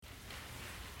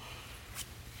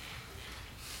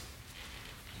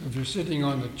If you're sitting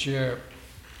on the chair,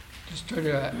 just try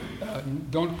to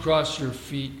don't cross your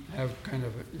feet. Have kind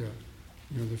of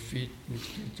the feet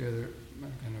next to each other,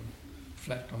 kind of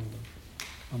flat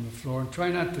on the floor, and try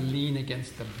not to lean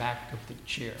against the back of the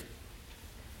chair,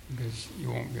 because you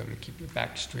won't be able to keep your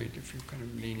back straight if you're kind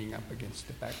of leaning up against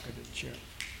the back of the chair.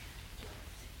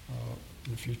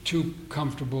 If you're too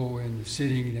comfortable when you're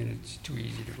sitting, then it's too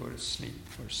easy to go to sleep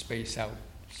or space out.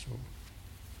 So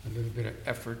a little bit of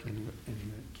effort in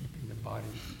keeping the body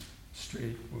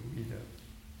straight will be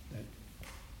that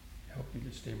help you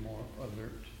to stay more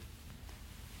alert,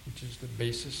 which is the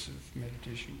basis of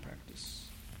meditation practice.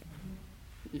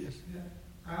 Yes? Yeah.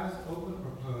 Eyes open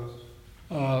or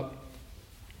closed?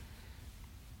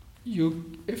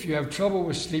 If you have trouble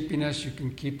with sleepiness, you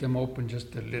can keep them open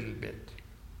just a little bit.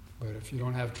 But if you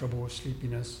don't have trouble with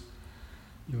sleepiness,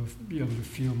 you'll be able to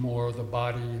feel more of the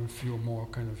body and feel more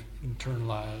kind of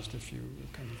internalized if you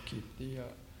kind of keep the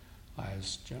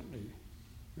eyes gently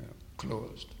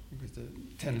closed, because the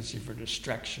tendency for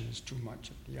distraction is too much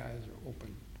if the eyes are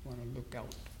open. You want to look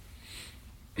out.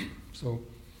 So,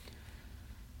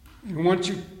 and once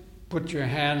you put your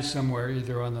hands somewhere,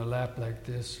 either on the lap like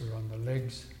this or on the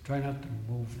legs, try not to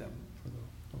move them for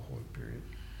the whole period.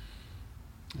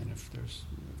 And if there's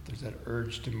that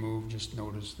urge to move, just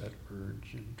notice that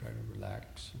urge and try to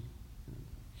relax.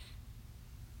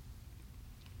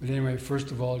 But anyway,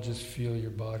 first of all, just feel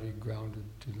your body grounded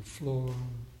to the floor.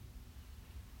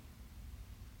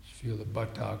 Just feel the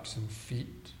buttocks and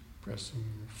feet pressing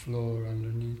the floor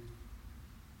underneath.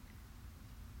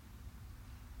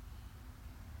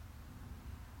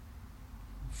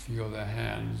 Feel the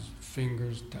hands,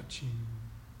 fingers touching.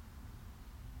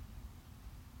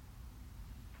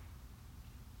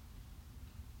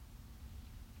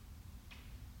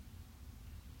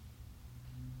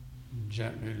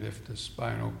 Gently lift the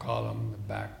spinal column, the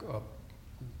back up,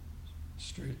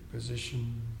 straight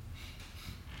position.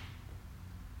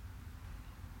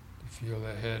 Feel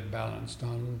the head balanced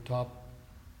on top.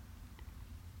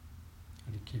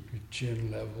 And to keep your chin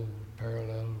level,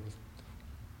 parallel with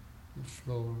the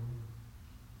floor.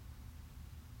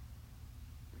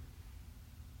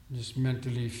 Just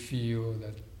mentally feel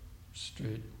that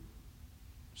straight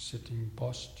sitting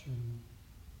posture.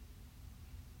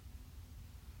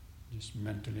 Just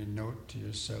mentally note to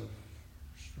yourself,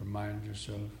 just remind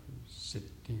yourself,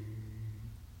 sitting,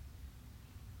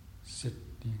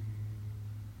 sitting,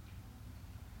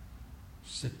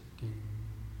 sitting.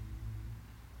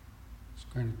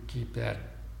 Just going to keep that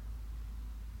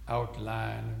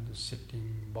outline of the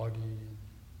sitting body,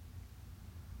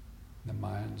 the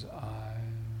mind's eye.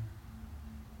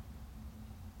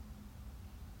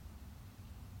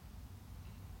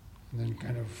 And then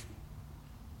kind of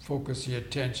focus the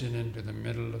attention into the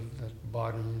middle of that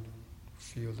body.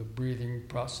 Feel the breathing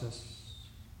process.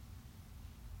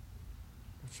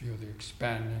 Feel the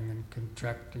expanding and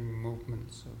contracting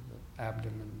movements of the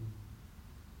abdomen,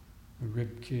 the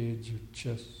rib cage, your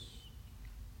chest.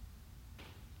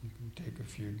 You can take a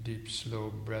few deep, slow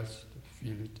breaths to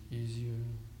feel it easier.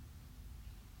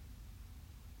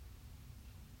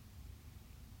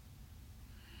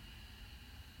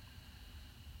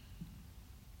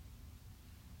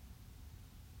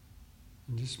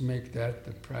 And just make that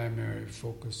the primary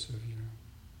focus of your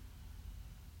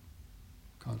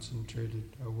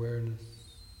concentrated awareness.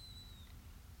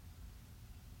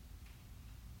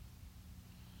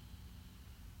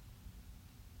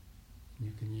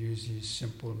 You can use these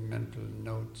simple mental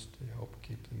notes to help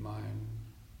keep the mind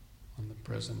on the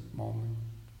present moment.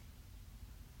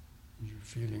 You're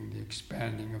feeling the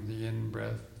expanding of the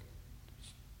in-breath,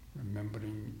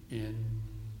 remembering in.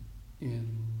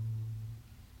 And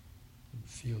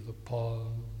feel the pause.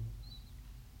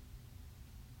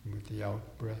 And with the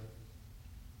out-breath,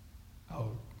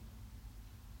 out.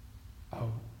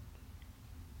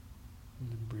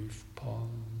 And a brief pause.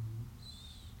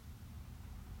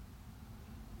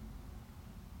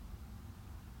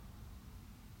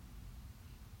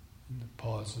 In the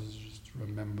pauses, just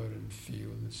remember and feel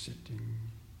the sitting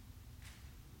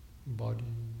body.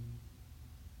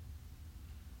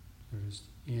 There is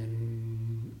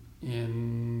in,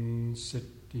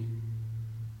 sitting,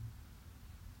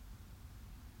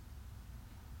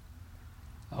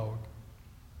 out,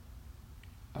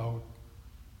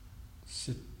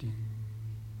 sitting.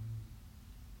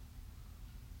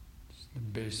 It's the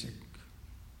basic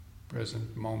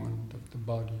present moment of the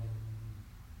body.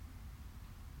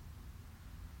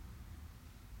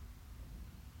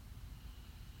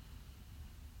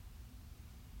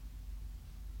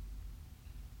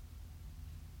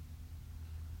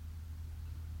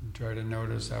 Try to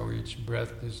notice how each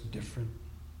breath is different.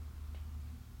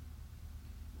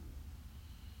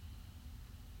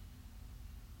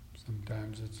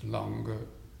 Sometimes it's longer,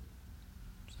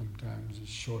 sometimes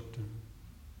it's shorter.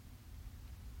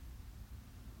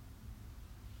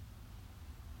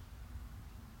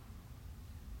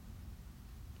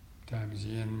 Sometimes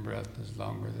the in-breath is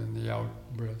longer than the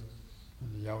out-breath,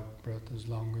 and the out-breath is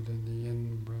longer than the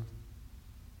in-breath.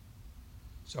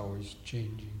 It's always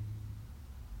changing.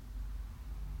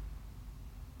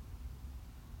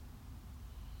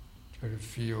 Try to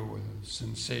feel where the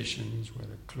sensations, where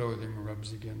the clothing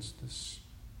rubs against the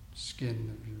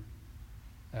skin of your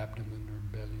abdomen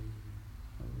or belly,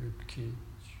 or rib cage,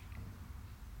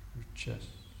 or chest.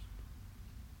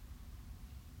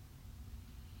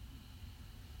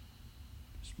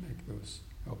 Just make those,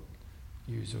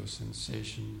 use those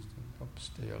sensations to help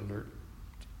stay alert.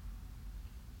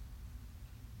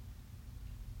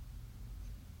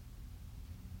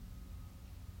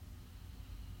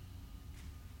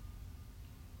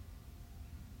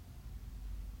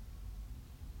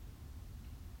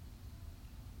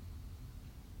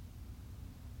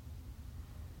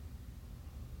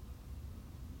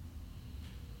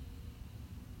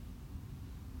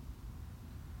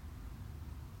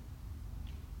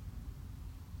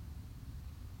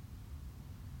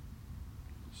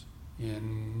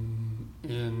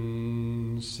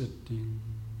 In sitting,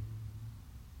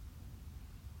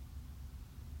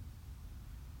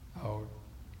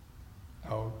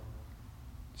 out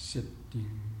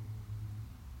sitting,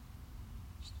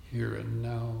 here and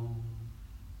now,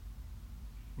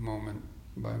 moment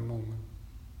by moment,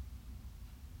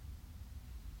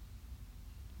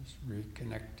 just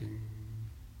reconnecting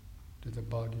to the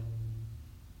body.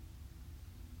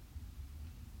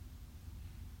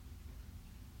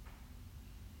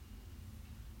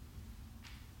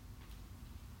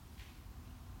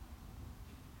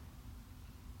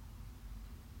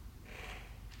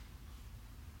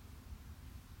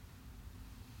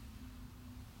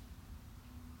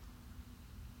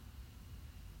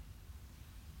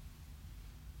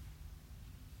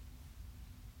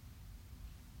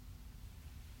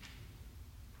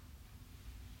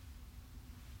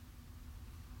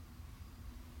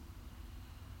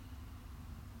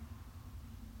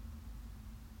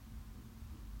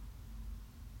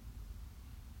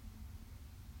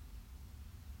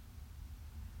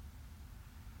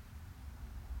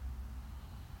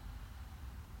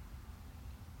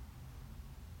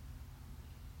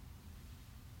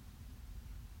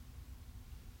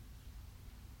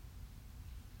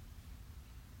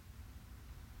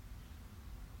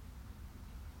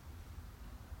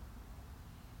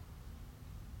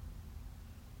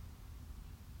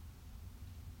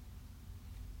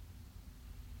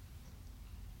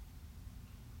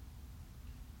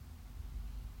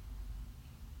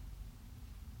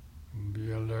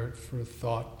 Be alert for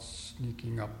thoughts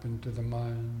sneaking up into the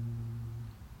mind.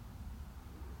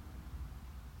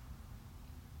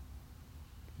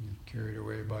 Get carried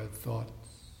away by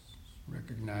thoughts.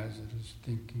 Recognize it as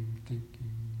thinking.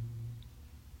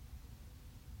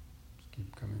 Just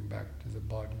keep coming back to the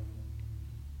body.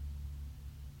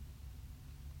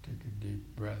 Take a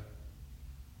deep breath.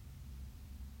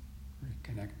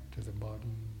 Reconnect to the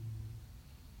body.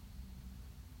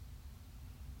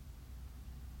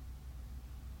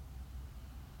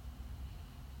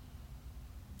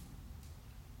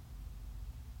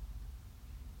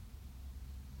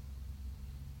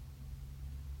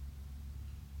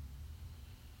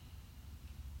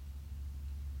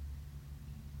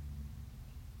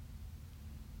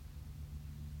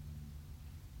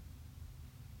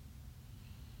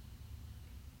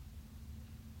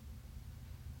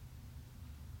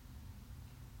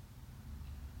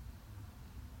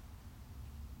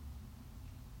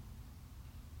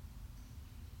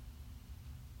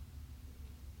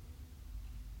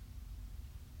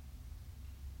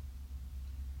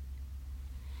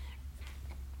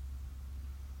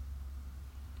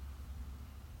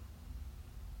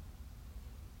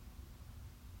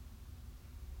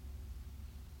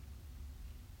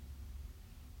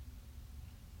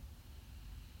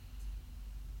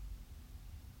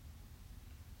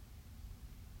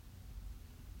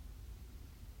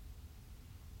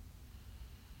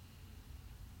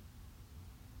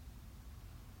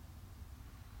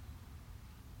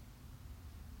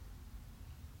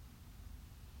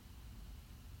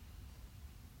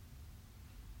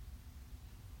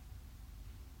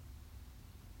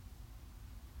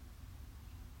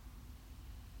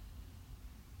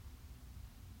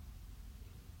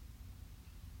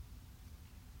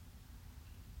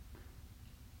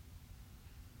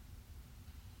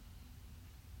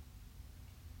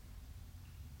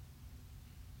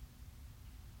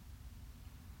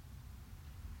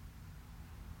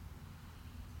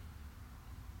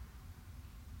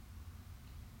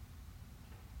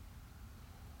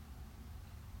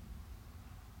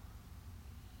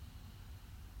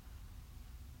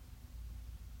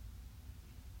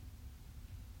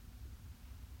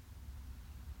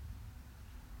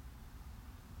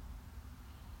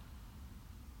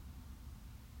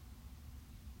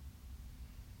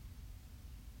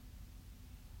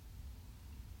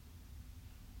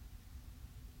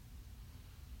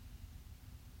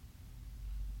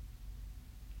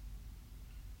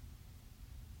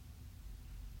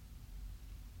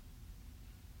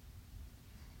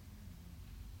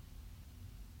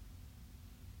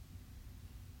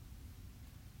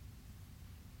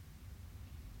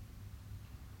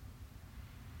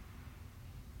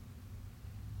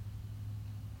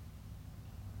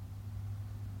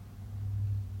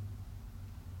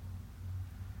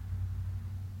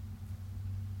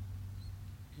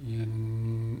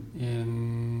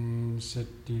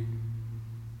 sitting,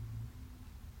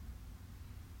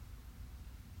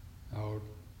 out,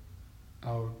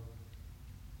 out,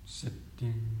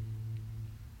 sitting,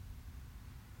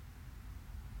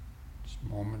 just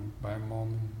moment by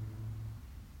moment.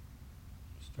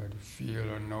 Start to feel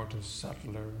or notice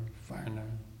subtler, finer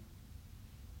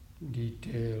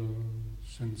detail,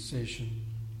 sensation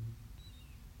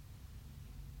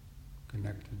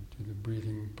connected to the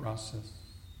breathing process,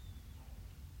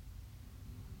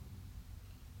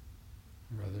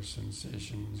 or other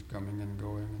sensations coming and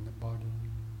going in the body.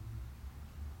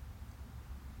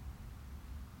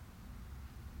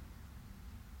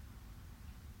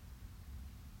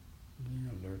 Being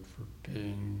alert for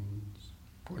pains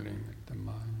pulling at the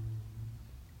mind.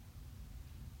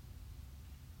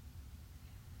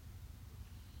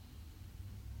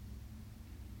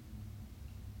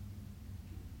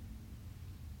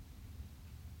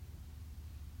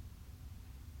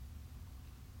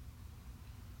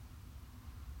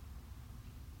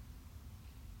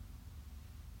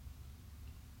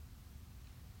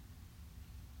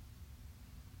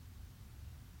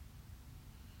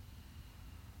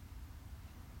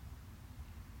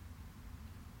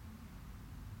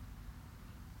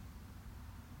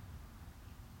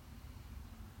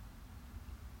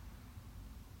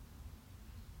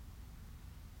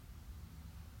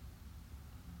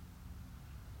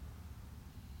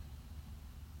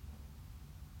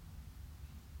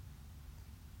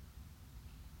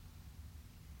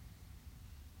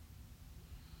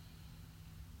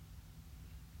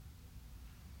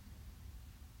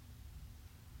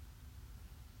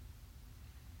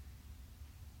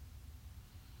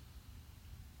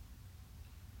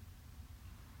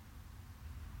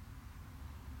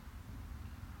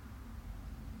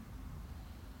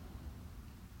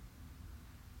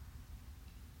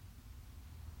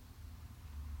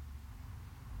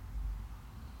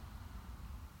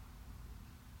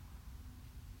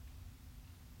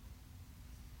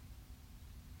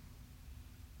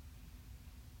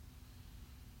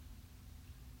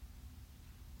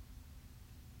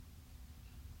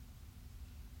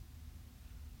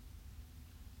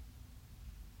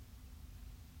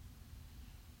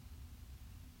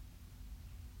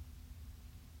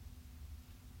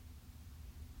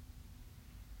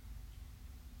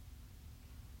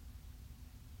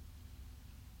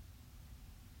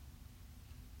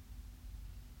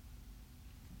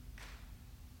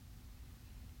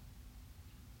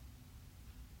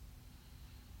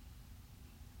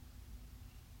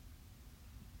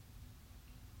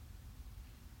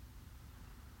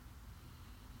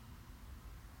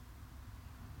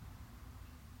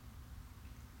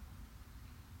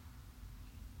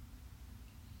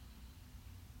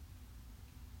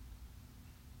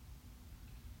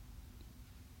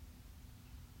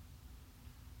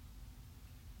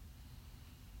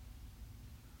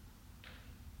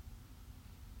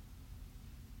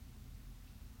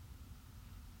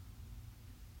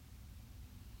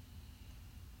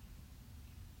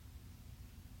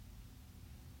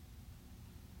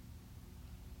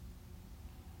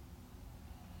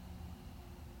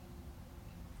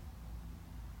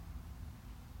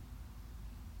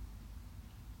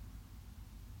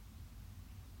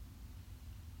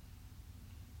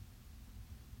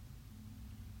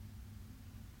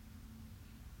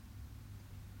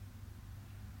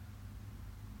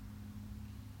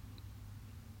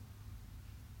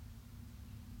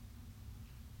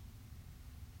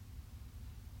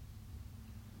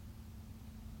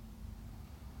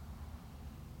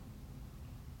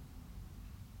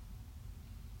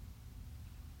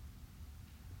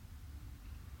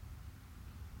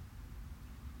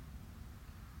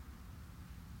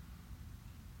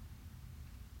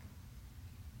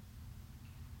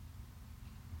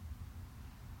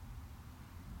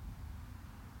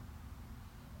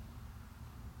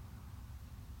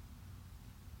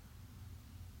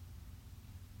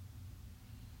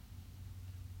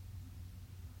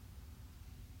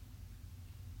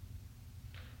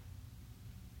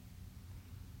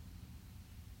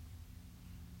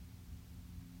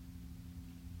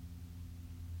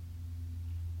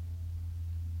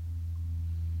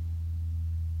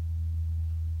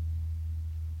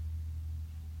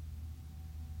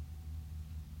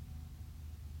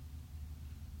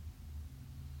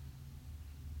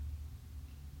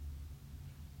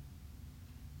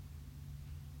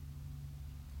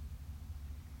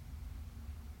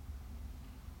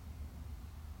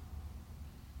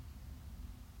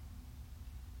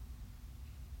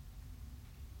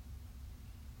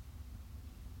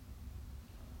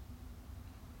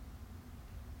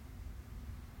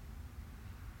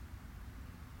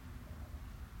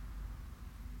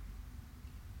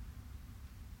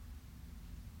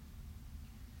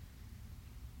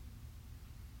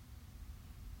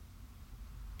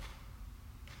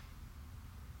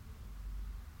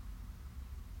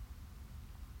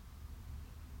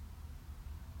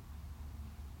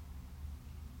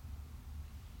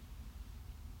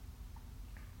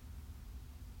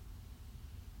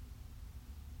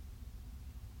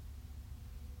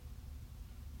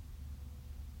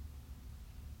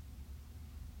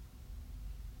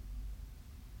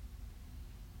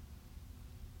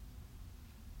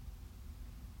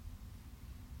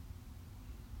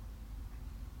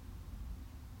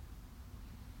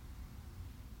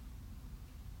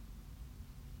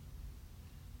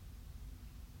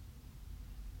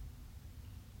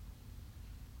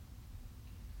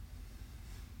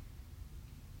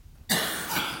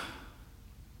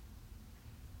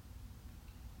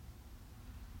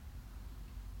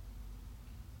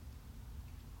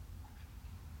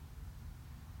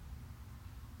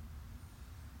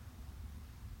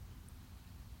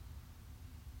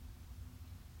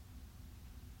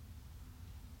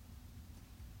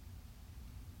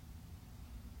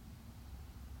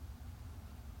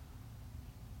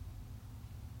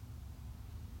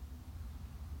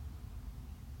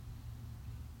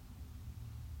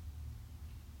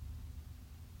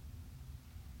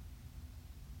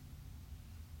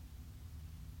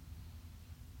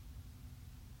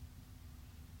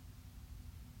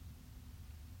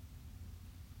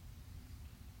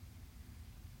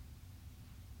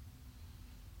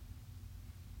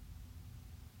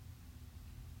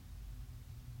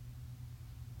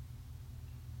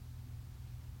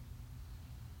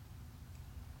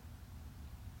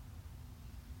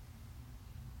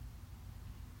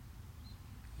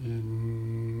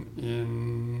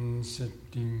 In,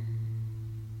 sitting,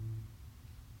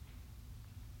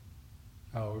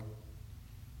 out,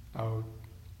 out,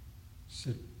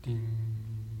 sitting.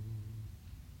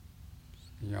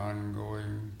 The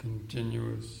ongoing,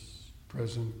 continuous,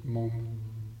 present moment.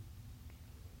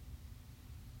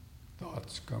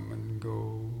 Thoughts come and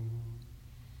go.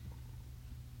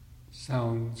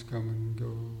 Sounds come and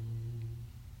go.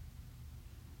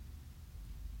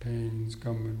 Pains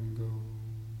come and go.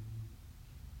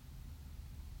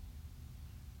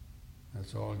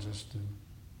 That's all just a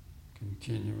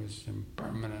continuous,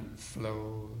 impermanent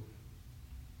flow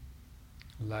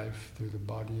of life through the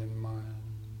body and mind.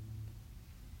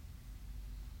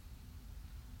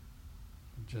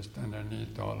 Just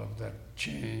underneath all of that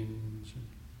change,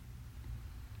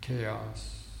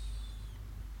 chaos,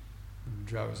 and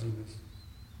drowsiness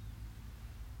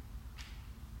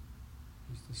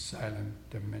is the silent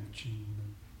dimension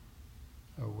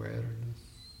of awareness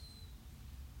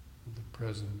of the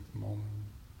present moment.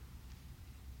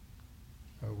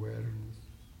 Awareness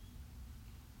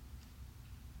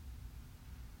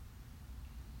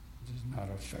which is not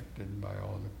affected by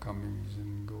all the comings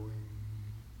and goings.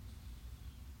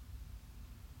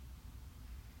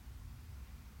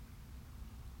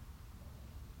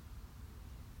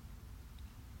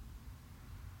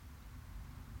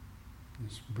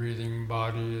 This breathing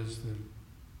body is the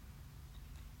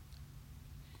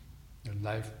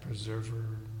life preserver,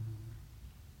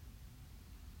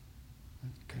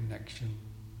 that connection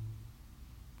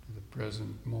to the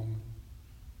present moment.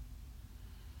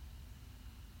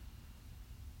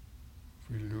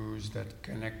 If we lose that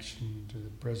connection to the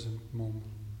present moment,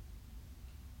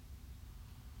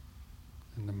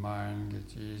 then the mind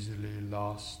gets easily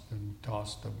lost and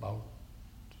tossed about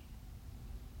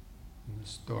in the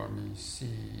stormy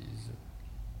seas of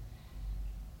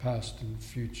past and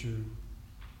future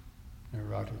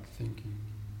neurotic thinking,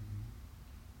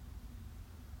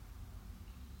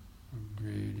 of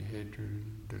greed,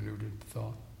 hatred, deluded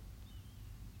thought.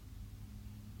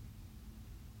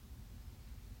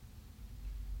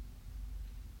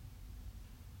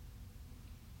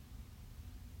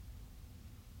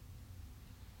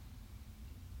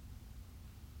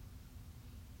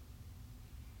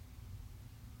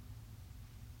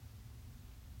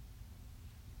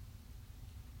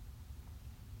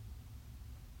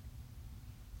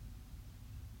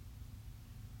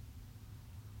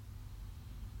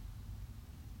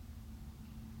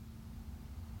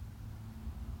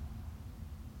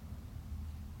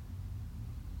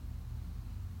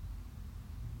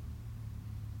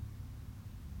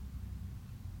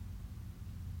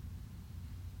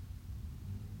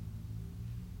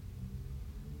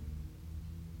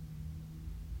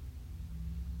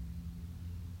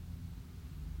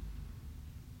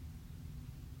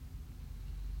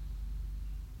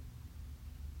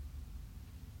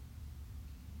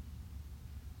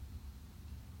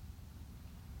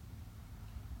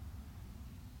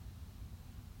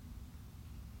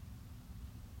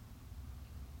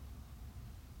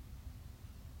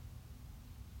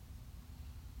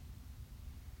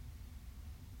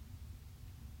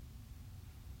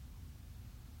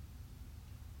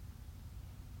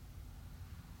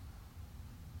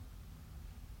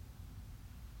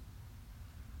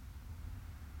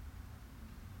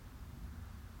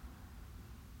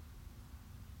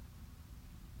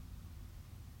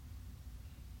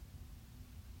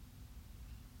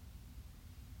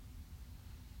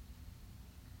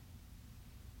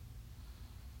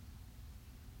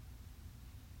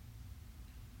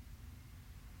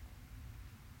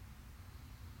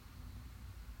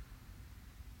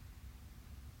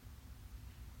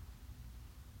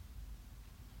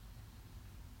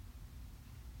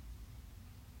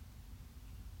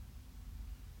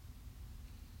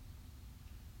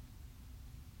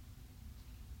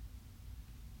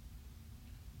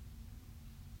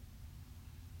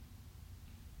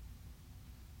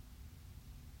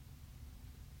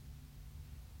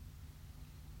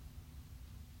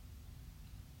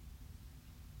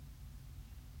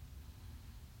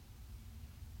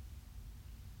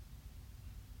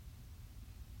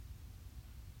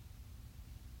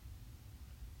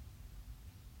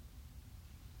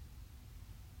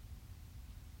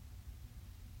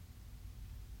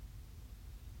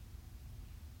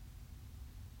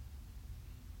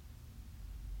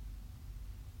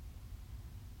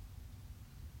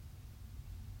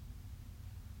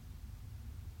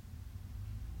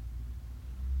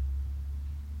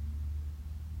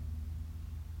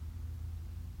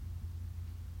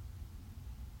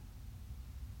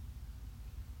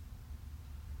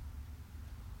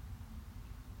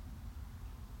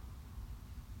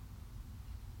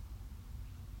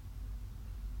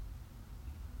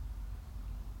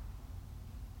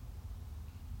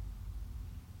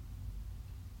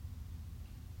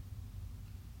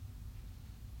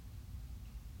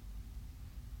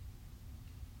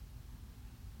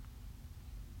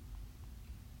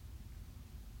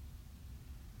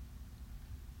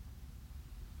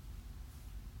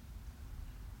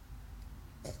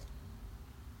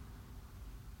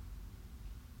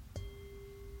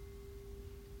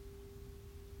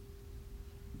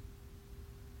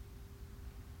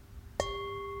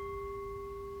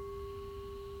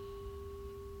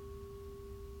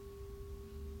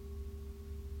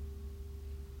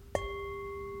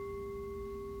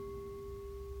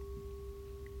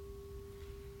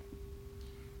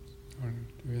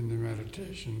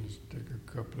 meditation is take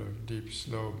a couple of deep,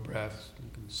 slow breaths. You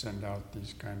can send out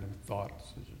these kind of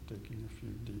thoughts as you're taking a few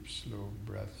deep, slow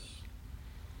breaths.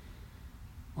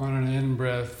 On an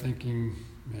in-breath, thinking,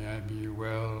 may I be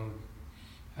well,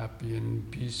 happy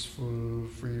and peaceful,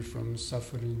 free from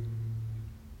suffering.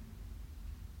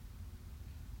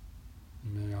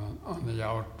 May on the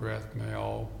out-breath, may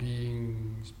all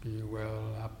beings be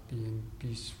well, happy and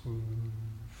peaceful,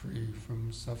 free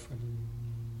from suffering.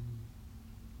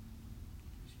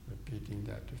 Just repeating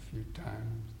that a few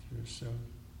times to yourself.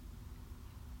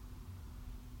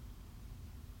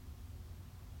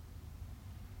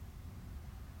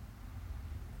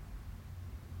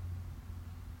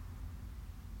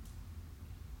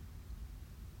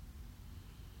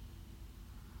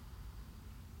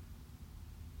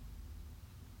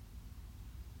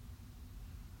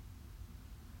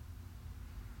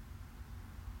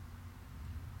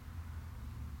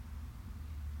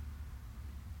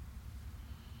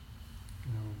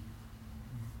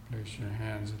 Place your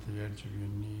hands at the edge of your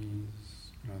knees.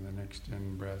 On the next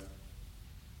in-breath,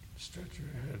 stretch your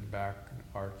head back and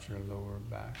arch your lower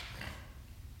back.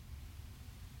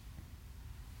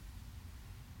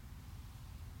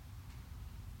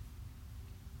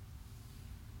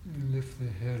 And lift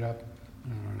the head up,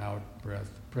 and on an out-breath,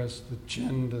 press the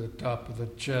chin to the top of the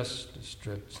chest to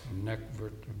stretch the neck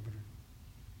vertebrae.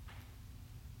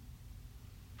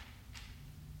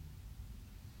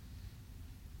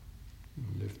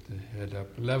 Lift the head up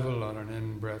level on an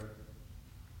in-breath.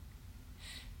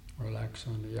 Relax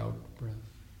on the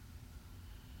out-breath.